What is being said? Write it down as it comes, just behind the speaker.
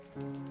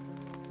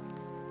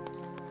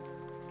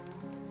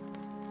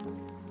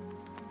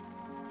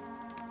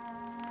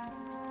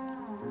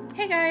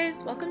Hey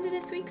guys, welcome to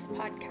this week's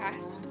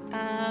podcast.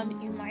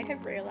 You might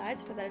have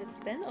realized that it's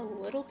been a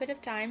little bit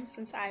of time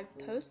since I've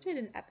posted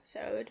an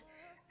episode.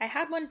 I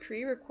had one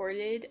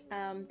pre-recorded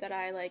that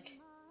I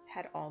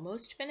had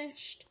almost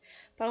finished,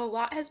 but a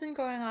lot has been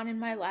going on in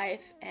my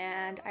life,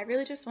 and I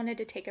really just wanted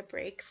to take a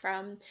break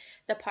from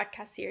the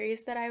podcast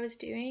series that I was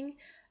doing,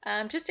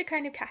 just to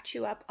kind of catch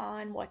you up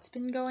on what's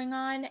been going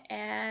on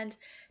and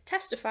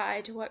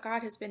testify to what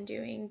God has been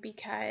doing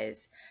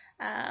because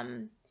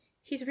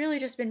he's really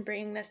just been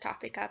bringing this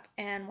topic up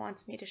and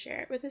wants me to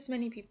share it with as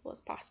many people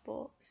as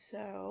possible.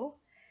 So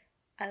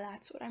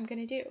that's what I'm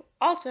going to do.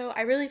 Also,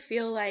 I really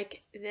feel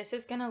like this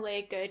is going to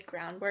lay good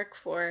groundwork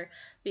for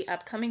the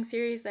upcoming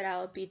series that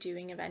I'll be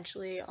doing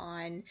eventually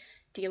on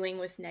dealing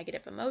with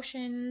negative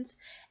emotions.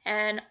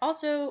 And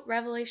also,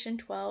 Revelation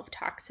 12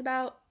 talks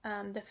about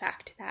the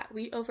fact that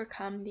we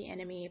overcome the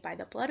enemy by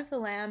the blood of the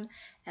Lamb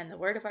and the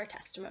word of our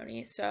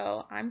testimony.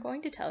 So I'm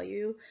going to tell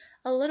you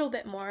a little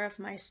bit more of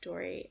my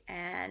story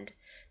and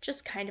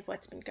just kind of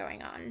what's been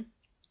going on.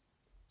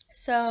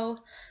 So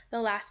the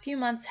last few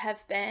months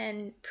have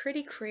been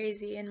pretty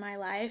crazy in my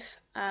life.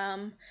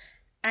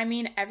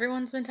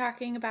 Everyone's been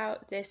talking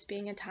about this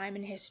being a time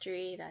in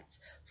history that's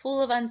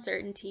full of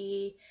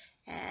uncertainty.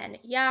 And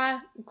yeah,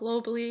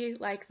 globally,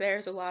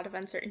 there's a lot of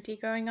uncertainty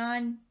going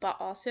on, but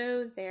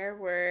also there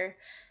were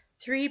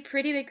three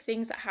pretty big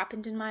things that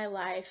happened in my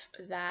life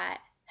that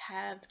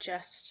have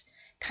just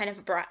kind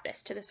of brought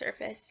this to the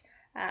surface.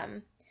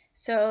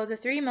 So the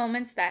three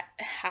moments that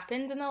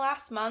happened in the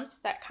last month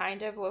that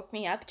kind of woke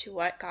me up to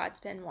what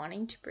God's been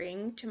wanting to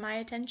bring to my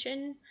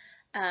attention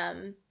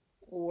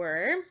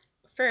were,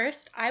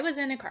 first, I was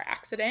in a car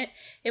accident.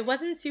 It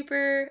wasn't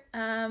super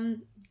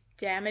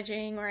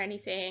damaging or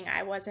anything.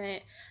 I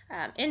wasn't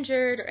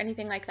injured or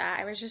anything like that.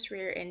 I was just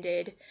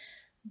rear-ended.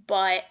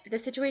 But the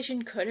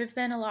situation could have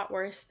been a lot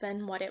worse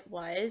than what it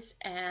was.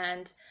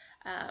 And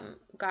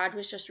God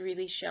was just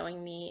really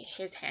showing me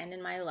his hand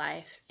in my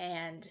life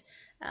and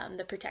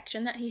the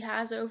protection that he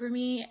has over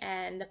me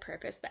and the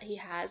purpose that he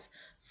has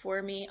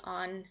for me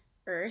on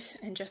earth,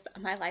 and just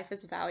that my life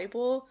is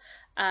valuable.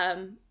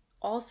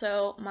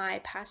 Also, my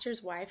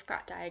pastor's wife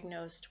got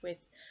diagnosed with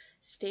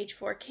stage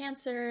 4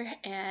 cancer,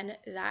 and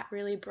that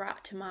really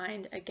brought to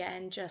mind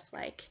again just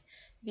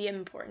the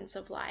importance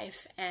of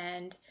life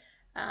and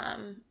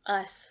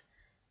us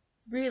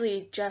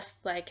really just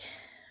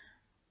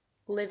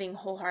living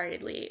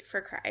wholeheartedly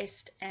for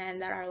Christ,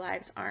 and that our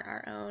lives aren't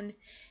our own.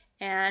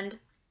 And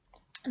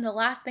the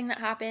last thing that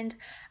happened,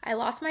 I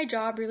lost my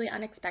job really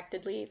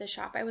unexpectedly. The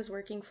shop I was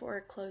working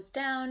for closed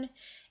down,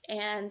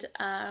 and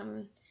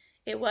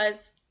it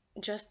was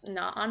just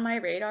not on my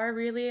radar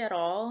really at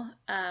all.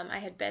 I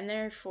had been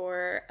there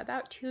for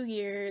about 2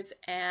 years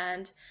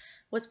and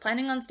was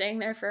planning on staying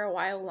there for a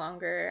while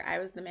longer. I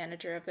was the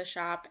manager of the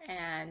shop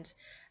and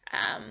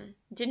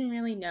didn't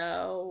really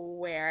know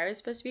where I was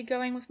supposed to be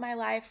going with my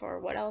life or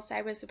what else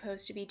I was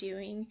supposed to be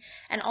doing.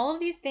 And all of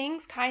these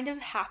things kind of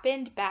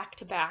happened back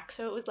to back.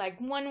 So it was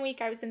 1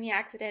 week I was in the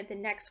accident, the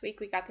next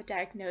week we got the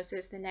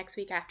diagnosis, the next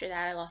week after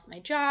that I lost my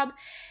job.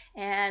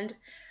 And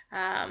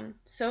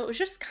so it was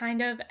just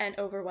kind of an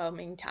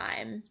overwhelming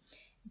time.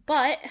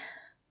 But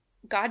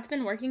God's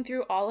been working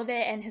through all of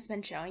it and has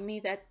been showing me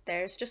that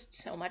there's just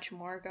so much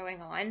more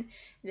going on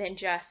than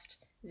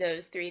just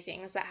those three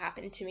things that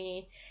happened to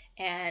me,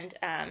 and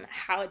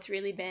how it's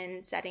really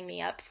been setting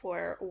me up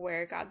for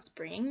where God's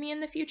bringing me in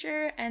the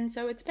future. And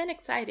so it's been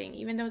exciting,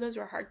 even though those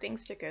were hard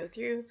things to go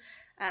through.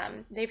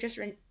 They've just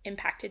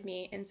impacted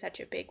me in such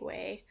a big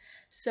way.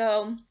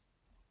 So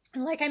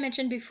like I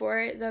mentioned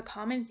before, the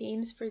common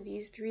themes for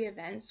these three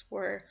events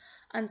were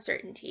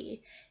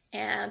uncertainty.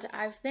 And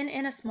I've been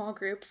in a small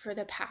group for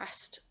the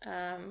past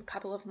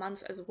couple of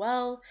months as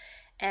well.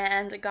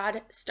 And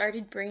God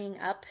started bringing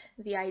up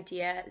the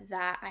idea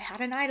that I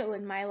had an idol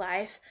in my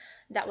life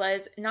that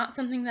was not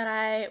something that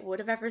I would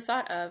have ever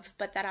thought of,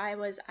 but that I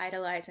was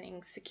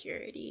idolizing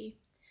security.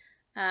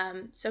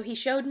 So he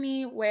showed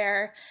me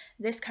where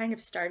this kind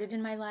of started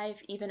in my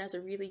life, even as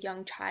a really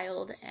young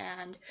child,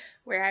 and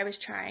where I was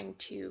trying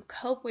to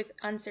cope with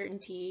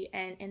uncertainty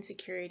and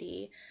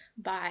insecurity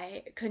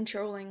by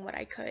controlling what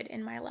I could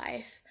in my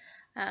life.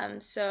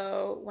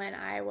 So when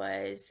I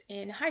was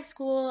in high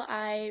school,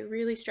 I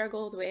really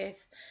struggled with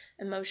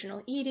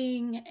emotional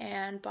eating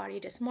and body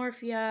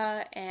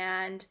dysmorphia,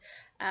 and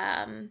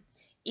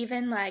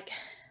even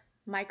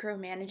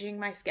micromanaging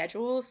my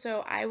schedule.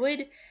 So I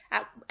would,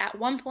 at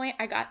one point,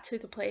 I got to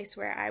the place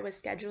where I was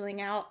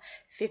scheduling out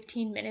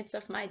 15 minutes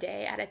of my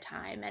day at a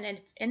time. And if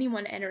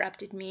anyone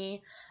interrupted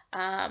me,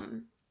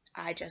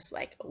 I just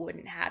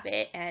wouldn't have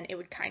it, and it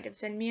would kind of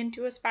send me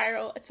into a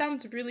spiral. It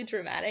sounds really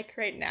dramatic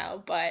right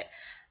now, but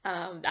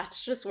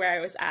that's just where I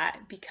was at,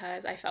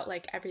 because I felt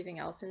like everything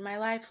else in my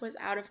life was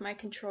out of my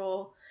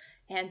control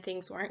and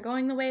things weren't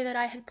going the way that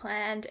I had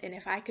planned. And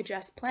if I could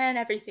just plan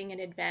everything in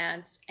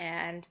advance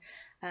and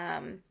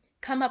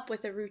come up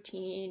with a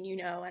routine,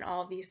 and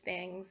all of these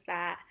things,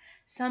 that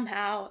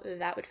somehow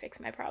that would fix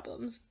my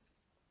problems.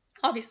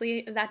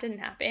 Obviously, that didn't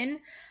happen.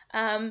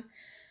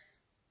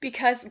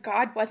 because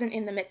God wasn't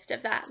in the midst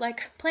of that.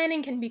 Like,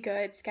 planning can be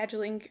good,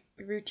 scheduling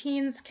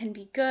routines can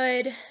be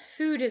good,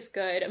 food is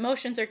good,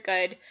 emotions are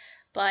good,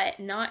 but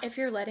not if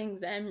you're letting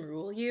them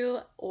rule you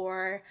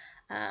or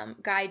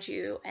guide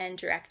you and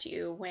direct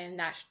you, when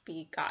that should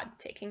be God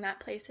taking that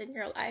place in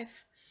your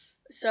life.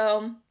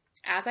 So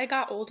as I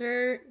got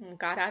older,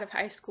 got out of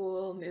high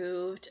school,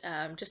 moved,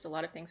 just a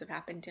lot of things have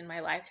happened in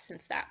my life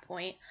since that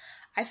point.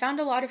 I found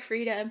a lot of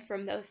freedom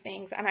from those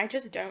things, and I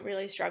just don't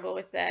really struggle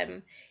with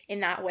them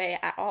in that way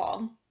at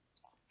all.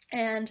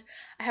 And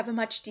I have a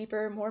much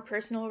deeper, more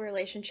personal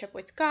relationship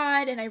with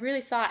God, and I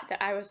really thought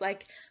that I was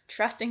like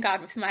trusting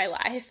God with my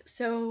life.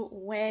 So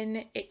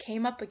when it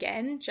came up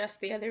again just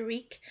the other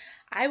week,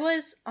 I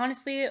was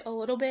honestly a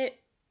little bit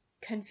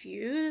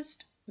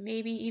confused,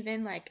 maybe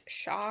even like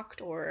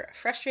shocked or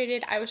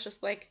frustrated. I was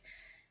just like,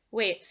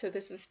 wait, so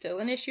this is still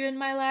an issue in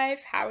my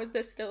life? How is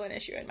this still an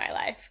issue in my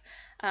life?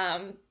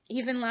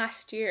 Even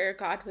last year,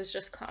 God was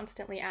just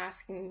constantly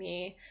asking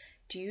me,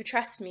 do you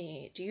trust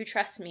me? Do you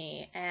trust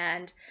me?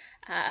 And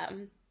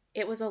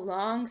it was a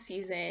long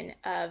season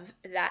of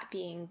that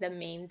being the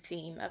main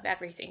theme of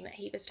everything that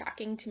he was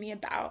talking to me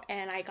about.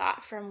 And I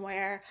got from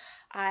where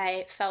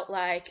I felt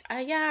like,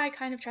 yeah, I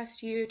kind of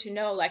trust you, to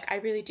no, like, I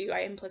really do.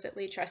 I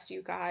implicitly trust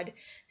you, God.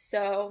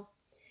 So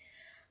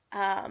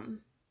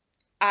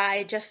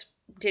I just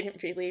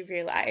didn't really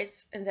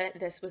realize that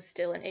this was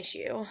still an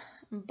issue.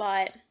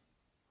 But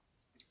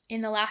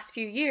in the last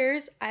few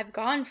years, I've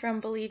gone from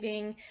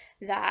believing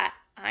that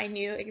I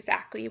knew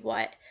exactly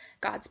what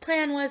God's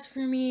plan was for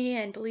me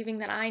and believing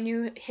that I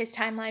knew his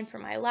timeline for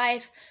my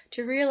life,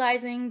 to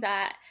realizing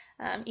that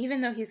even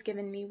though he's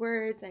given me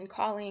words and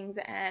callings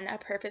and a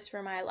purpose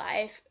for my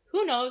life,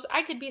 who knows,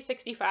 I could be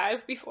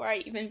 65 before I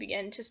even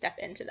begin to step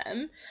into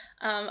them,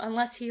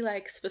 unless he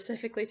like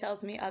specifically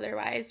tells me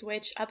otherwise,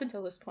 which up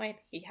until this point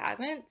he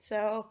hasn't.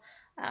 So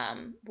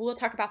we'll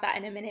talk about that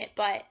in a minute.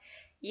 But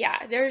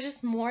yeah, there's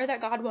just more that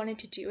God wanted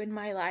to do in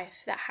my life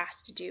that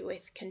has to do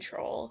with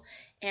control.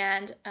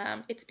 And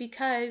it's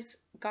because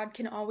God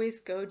can always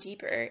go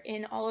deeper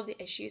in all of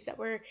the issues that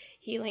we're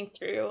healing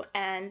through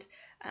and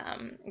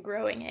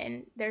growing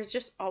in. There's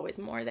just always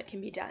more that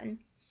can be done.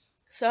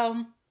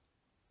 So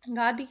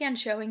God began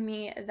showing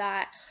me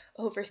that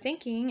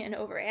overthinking and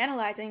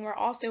overanalyzing were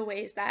also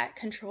ways that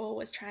control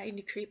was trying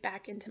to creep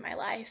back into my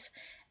life.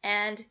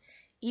 And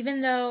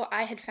even though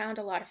I had found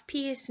a lot of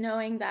peace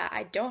knowing that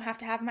I don't have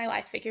to have my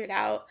life figured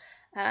out,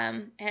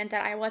 and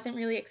that I wasn't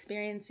really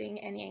experiencing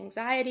any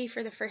anxiety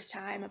for the first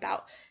time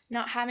about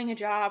not having a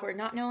job or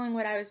not knowing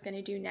what I was going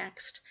to do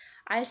next,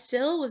 I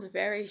still was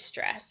very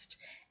stressed,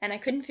 and I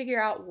couldn't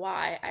figure out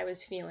why I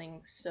was feeling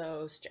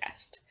so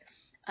stressed.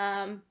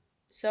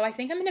 So I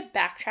think I'm going to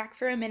backtrack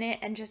for a minute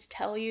and just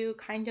tell you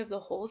kind of the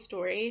whole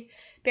story.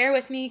 Bear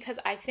with me, because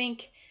I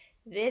think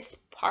this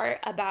part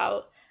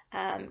about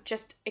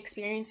just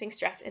experiencing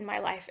stress in my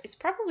life is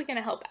probably going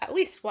to help at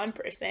least one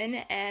person.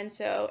 And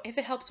so if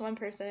it helps one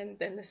person,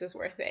 then this is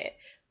worth it.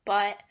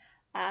 But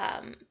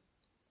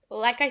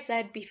like I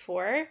said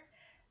before,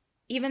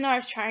 even though I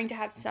was trying to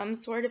have some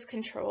sort of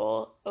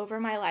control over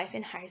my life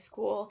in high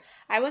school,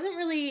 I wasn't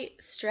really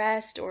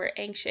stressed or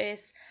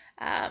anxious.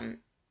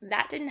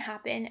 That didn't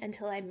happen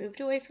until I moved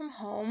away from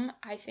home.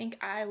 I think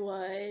I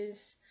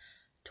was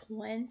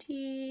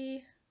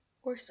 20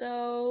 or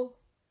so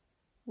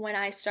when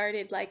I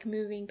started like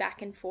moving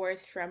back and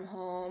forth from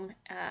home.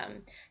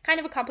 Kind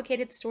of a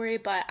complicated story,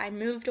 but I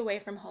moved away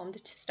from home to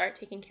start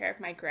taking care of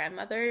my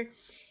grandmother.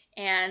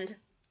 And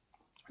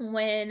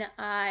when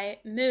I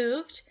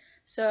moved,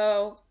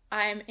 so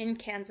I'm in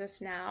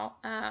Kansas now,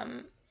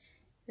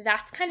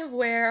 that's kind of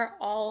where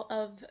all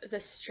of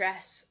the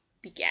stress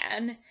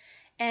began.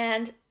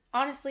 And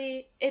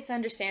honestly, it's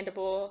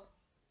understandable.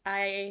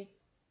 I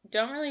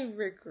don't really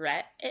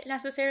regret it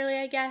necessarily,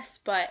 I guess,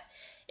 but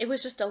it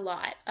was just a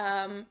lot.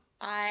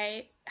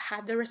 I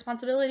had the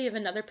responsibility of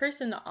another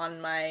person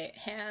on my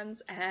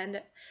hands,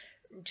 and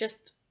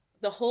just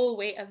the whole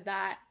weight of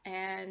that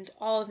and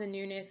all of the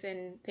newness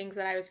and things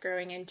that I was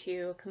growing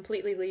into,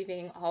 completely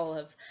leaving all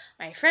of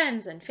my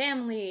friends and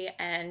family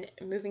and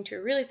moving to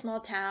a really small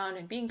town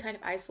and being kind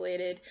of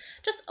isolated,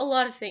 just a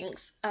lot of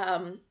things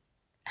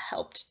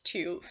helped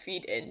to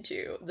feed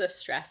into the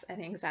stress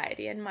and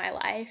anxiety in my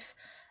life.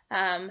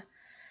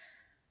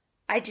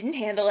 I didn't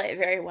handle it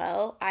very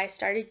well. I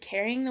started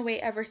carrying the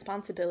weight of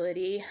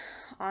responsibility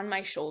on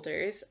my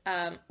shoulders.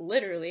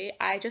 Literally,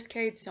 I just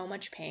carried so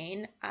much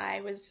pain. I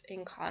was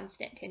in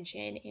constant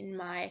tension in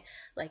my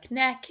like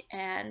neck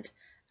and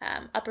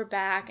upper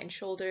back and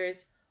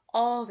shoulders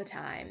all the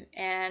time.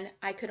 And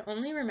I could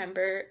only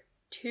remember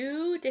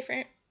 2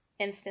 different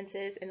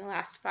instances in the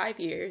last 5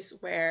 years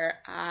where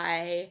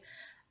I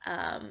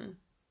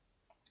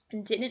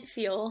didn't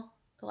feel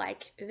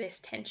like this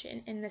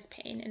tension and this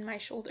pain in my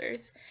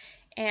shoulders.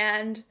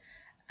 And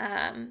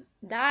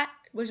that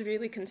was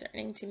really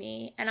concerning to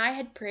me. And I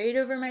had prayed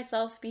over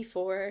myself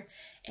before,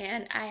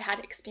 and I had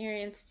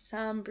experienced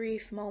some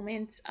brief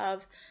moments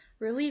of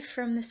relief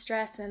from the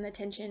stress and the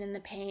tension and the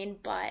pain,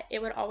 but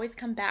it would always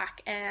come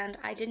back, and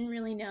I didn't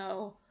really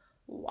know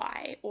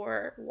why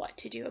or what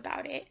to do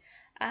about it.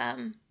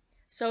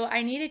 So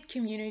I needed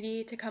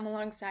community to come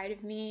alongside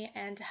of me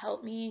and to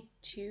help me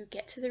to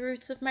get to the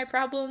roots of my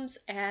problems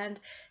and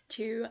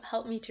to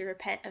help me to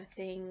repent of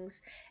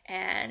things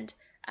and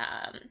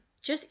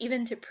just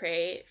even to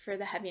pray for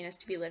the heaviness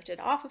to be lifted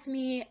off of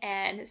me.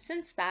 And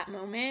since that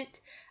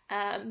moment,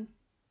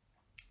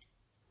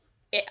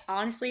 it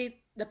honestly,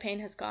 the pain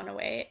has gone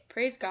away.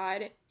 Praise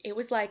God. It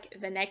was like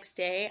the next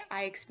day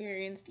I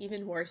experienced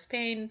even worse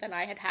pain than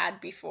I had had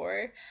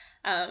before.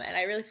 And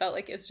I really felt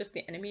like it was just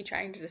the enemy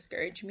trying to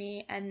discourage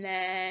me. And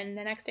then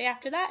the next day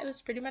after that, it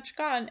was pretty much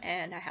gone.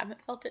 And I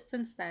haven't felt it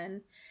since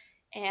then.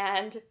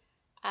 And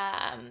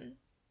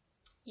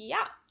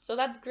yeah, so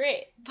that's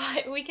great.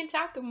 But we can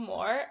talk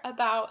more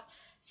about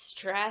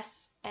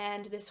stress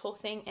and this whole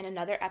thing in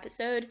another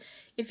episode.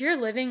 If you're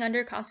living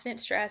under constant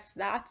stress,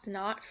 that's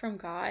not from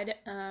God.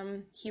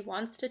 He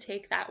wants to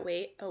take that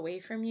weight away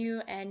from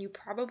you, and you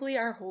probably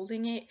are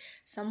holding it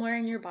somewhere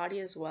in your body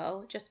as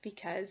well, just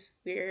because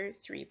we're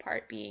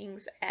three-part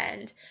beings,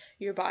 and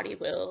your body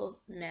will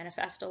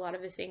manifest a lot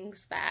of the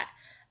things that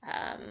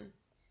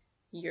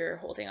you're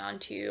holding on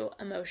to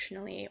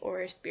emotionally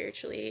or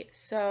spiritually.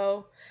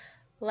 So,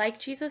 like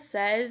Jesus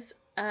says,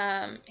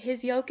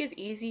 his yoke is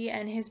easy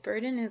and his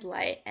burden is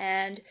light,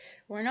 and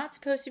we're not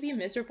supposed to be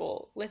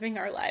miserable living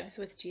our lives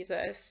with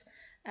Jesus.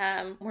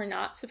 We're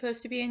not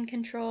supposed to be in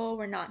control.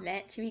 We're not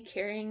meant to be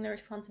carrying the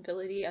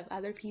responsibility of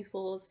other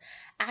people's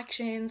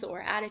actions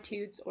or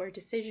attitudes or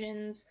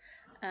decisions.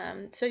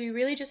 So you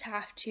really just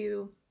have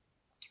to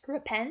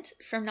repent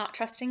from not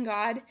trusting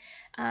God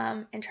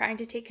and trying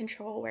to take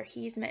control where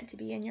he's meant to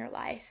be in your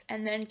life,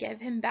 and then give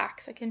him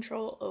back the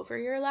control over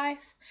your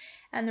life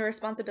and the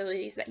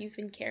responsibilities that you've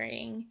been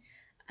carrying.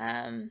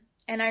 And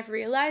I've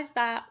realized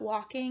that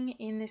walking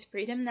in this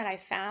freedom that I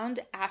found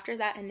after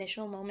that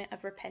initial moment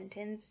of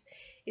repentance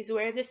is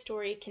where this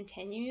story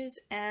continues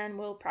and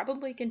will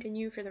probably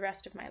continue for the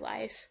rest of my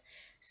life.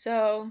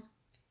 So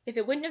if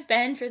it wouldn't have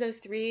been for those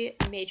 3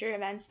 major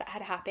events that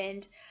had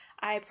happened,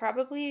 I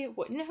probably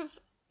wouldn't have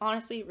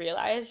honestly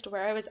realized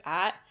where I was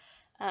at.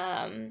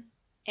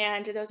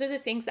 And those are the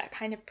things that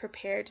kind of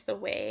prepared the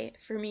way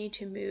for me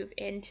to move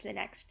into the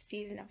next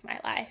season of my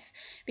life,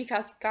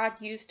 because God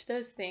used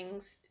those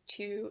things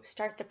to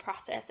start the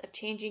process of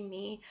changing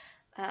me,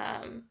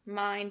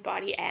 mind,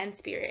 body, and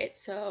spirit.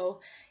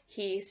 So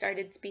he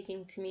started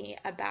speaking to me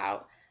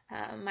about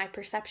my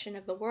perception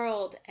of the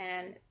world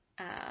and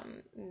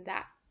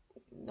that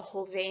the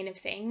whole vein of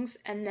things,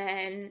 and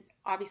then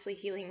obviously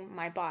healing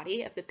my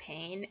body of the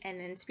pain, and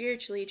then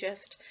spiritually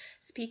just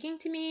speaking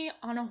to me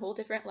on a whole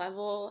different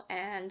level,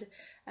 and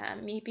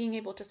me being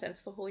able to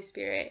sense the Holy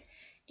Spirit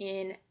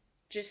in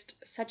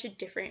just such a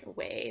different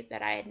way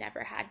that I had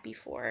never had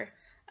before.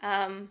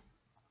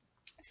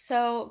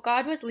 So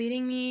God was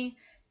leading me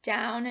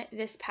down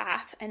this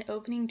path and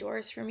opening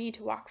doors for me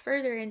to walk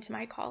further into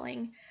my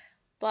calling.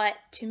 But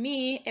to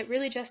me, it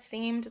really just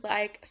seemed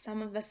like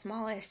some of the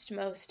smallest,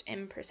 most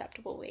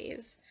imperceptible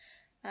ways.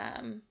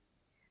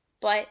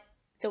 But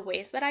the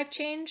ways that I've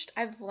changed,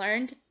 I've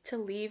learned to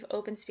leave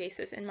open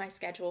spaces in my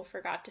schedule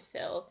for God to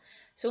fill.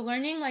 So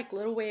learning like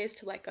little ways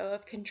to let go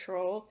of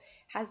control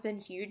has been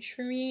huge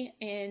for me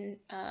in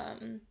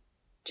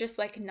just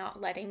like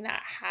not letting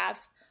that have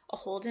a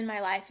hold in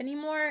my life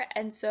anymore.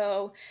 And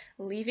so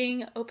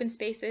leaving open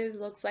spaces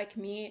looks like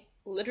me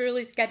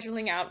literally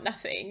scheduling out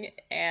nothing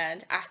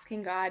and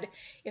asking God,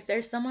 if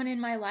there's someone in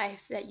my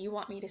life that you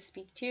want me to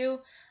speak to,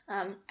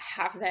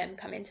 have them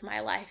come into my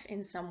life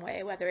in some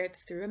way, whether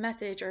it's through a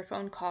message or a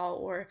phone call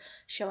or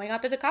showing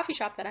up at the coffee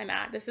shop that I'm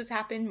at. This has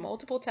happened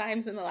multiple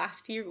times in the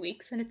last few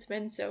weeks, and it's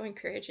been so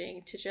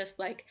encouraging to just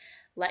like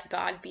let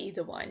God be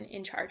the one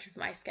in charge of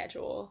my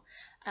schedule.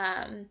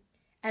 And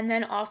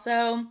then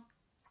also,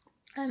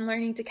 I'm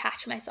learning to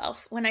catch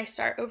myself when I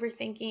start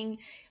overthinking,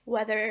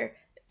 whether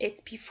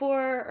it's before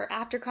or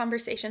after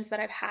conversations that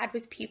I've had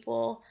with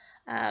people.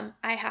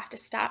 I have to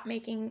stop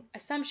making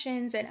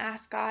assumptions and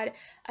ask God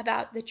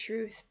about the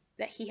truth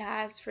that he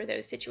has for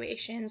those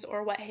situations,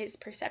 or what his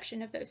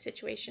perception of those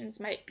situations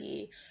might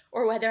be,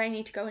 or whether I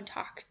need to go and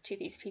talk to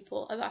these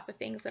people about the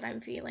things that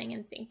I'm feeling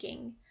and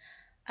thinking.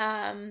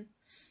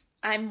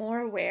 I'm more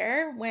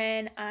aware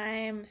when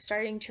I'm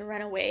starting to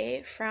run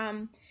away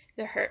from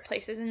the hurt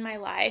places in my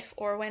life,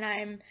 or when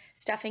I'm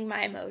stuffing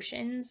my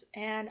emotions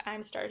and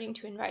I'm starting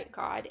to invite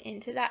God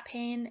into that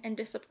pain and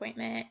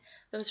disappointment,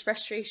 those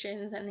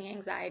frustrations and the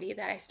anxiety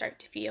that I start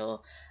to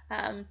feel.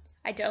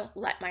 I don't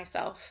let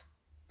myself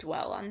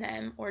dwell on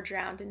them or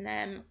drown in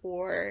them,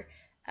 or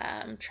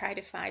try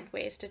to find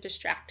ways to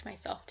distract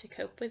myself to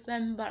cope with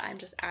them, but I'm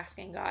just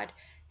asking God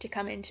to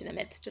come into the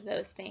midst of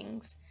those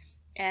things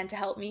and to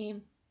help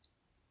me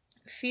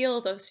feel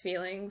those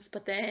feelings,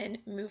 but then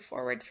move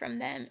forward from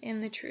them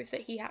in the truth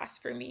that he has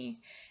for me.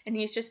 And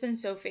he's just been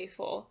so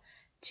faithful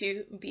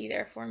to be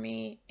there for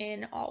me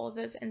in all of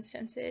those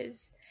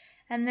instances.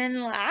 And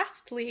then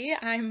lastly,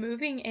 I'm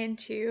moving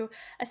into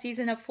a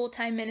season of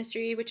full-time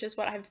ministry, which is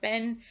what I've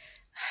been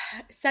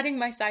setting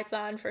my sights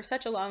on for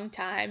such a long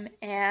time.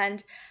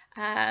 And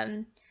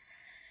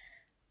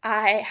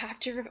I have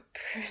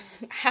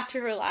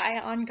to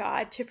rely on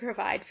God to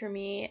provide for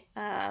me,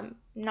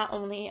 not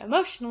only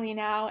emotionally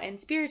now and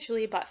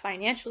spiritually, but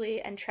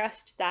financially, and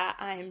trust that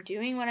I'm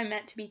doing what I'm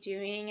meant to be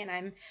doing, and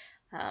I'm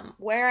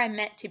where I'm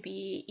meant to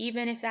be,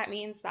 even if that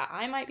means that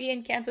I might be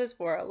in Kansas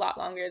for a lot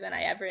longer than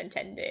I ever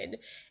intended.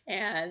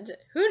 And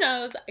who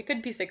knows, I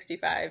could be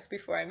 65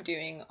 before I'm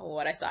doing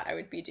what I thought I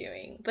would be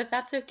doing. But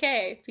that's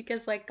okay,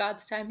 because like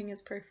God's timing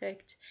is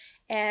perfect.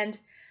 And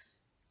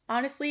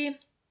honestly,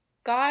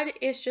 God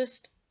is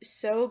just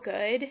so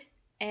good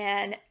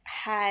and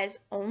has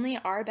only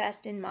our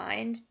best in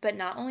mind, but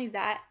not only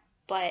that,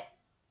 but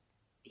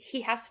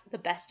he has the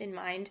best in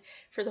mind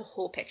for the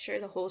whole picture,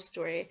 the whole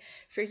story,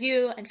 for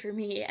you and for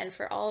me and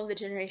for all of the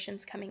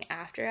generations coming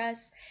after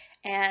us.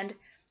 And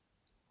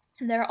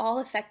they're all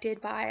affected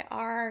by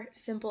our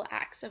simple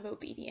acts of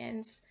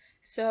obedience.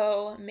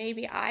 So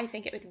maybe I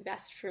think it would be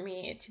best for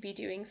me to be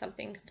doing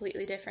something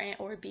completely different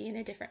or be in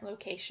a different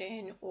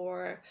location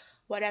or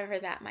whatever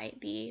that might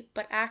be.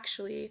 But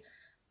actually,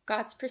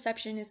 God's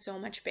perception is so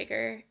much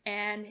bigger,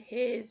 and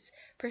his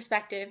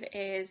perspective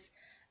is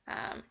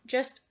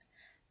just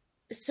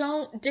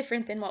so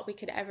different than what we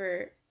could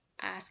ever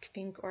ask,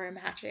 think, or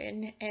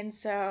imagine. And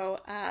so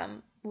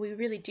we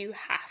really do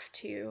have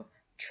to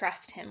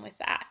trust him with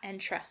that and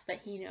trust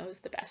that he knows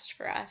the best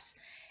for us.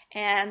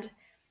 And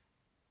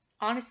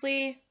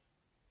honestly,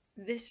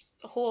 this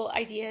whole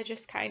idea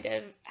just kind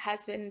of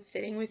has been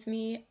sitting with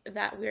me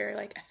that we're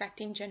like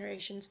affecting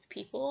generations of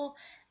people,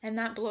 and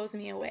that blows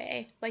me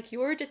away. Like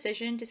your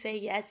decision to say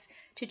yes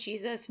to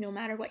Jesus, no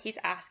matter what he's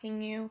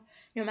asking you,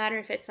 no matter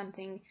if it's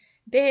something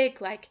big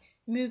like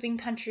moving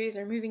countries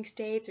or moving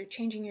states or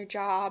changing your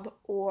job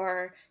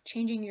or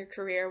changing your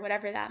career,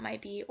 whatever that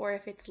might be, or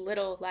if it's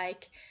little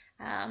like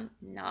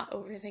not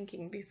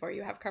overthinking before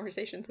you have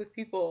conversations with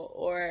people,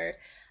 or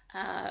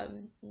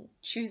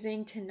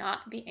choosing to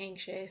not be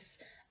anxious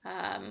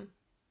um,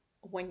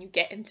 when you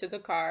get into the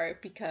car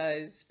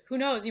because who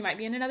knows, you might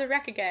be in another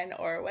wreck again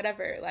or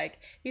whatever. Like,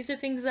 these are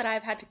things that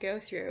I've had to go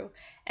through,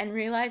 and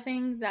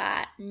realizing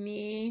that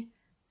me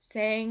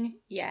saying,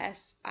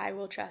 yes, I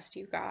will trust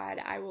you, God,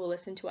 I will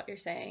listen to what you're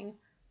saying,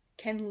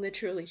 can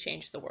literally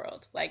change the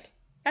world. Like,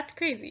 that's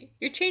crazy.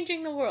 You're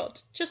changing the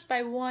world just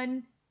by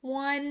one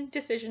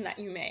decision that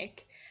you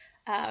make.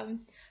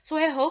 So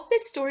I hope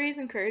this story is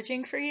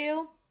encouraging for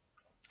you.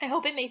 I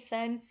hope it made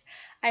sense.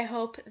 I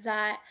hope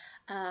that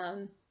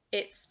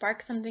it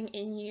sparks something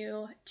in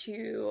you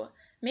to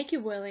make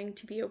you willing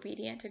to be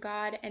obedient to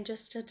God and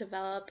just to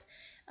develop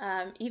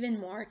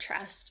even more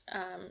trust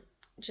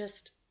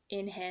just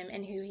in him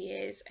and who he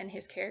is and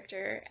his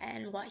character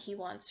and what he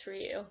wants for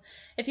you.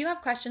 If you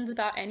have questions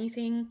about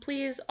anything,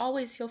 please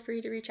always feel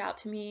free to reach out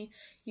to me.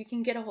 You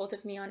can get a hold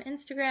of me on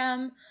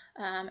Instagram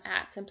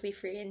at Simply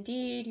Free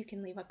Indeed. You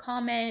can leave a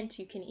comment.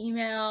 You can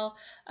email.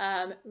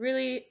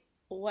 Really,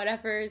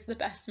 whatever is the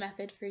best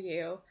method for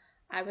you.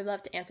 I would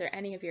love to answer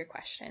any of your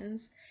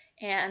questions.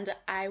 And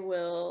I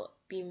will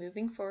be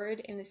moving forward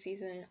in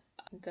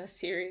the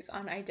series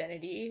on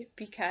identity,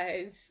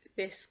 because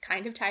this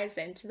kind of ties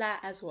into that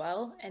as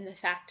well. And the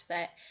fact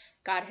that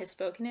God has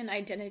spoken an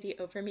identity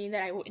over me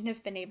that I wouldn't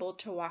have been able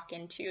to walk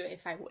into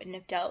if I wouldn't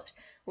have dealt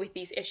with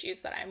these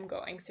issues that I'm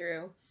going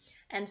through.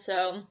 And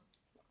so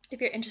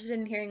if you're interested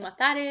in hearing what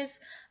that is,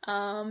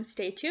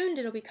 stay tuned.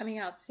 It'll be coming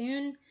out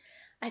soon.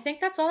 I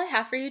think that's all I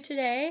have for you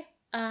today.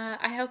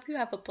 I hope you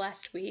have a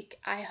blessed week.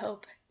 I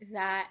hope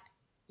that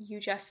you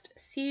just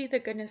see the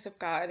goodness of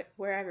God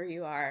wherever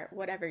you are,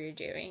 whatever you're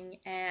doing,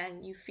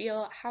 and you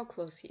feel how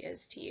close he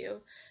is to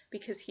you,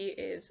 because he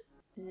is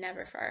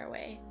never far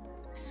away.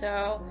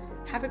 So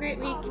have a great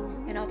week,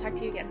 and I'll talk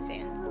to you again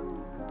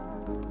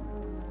soon.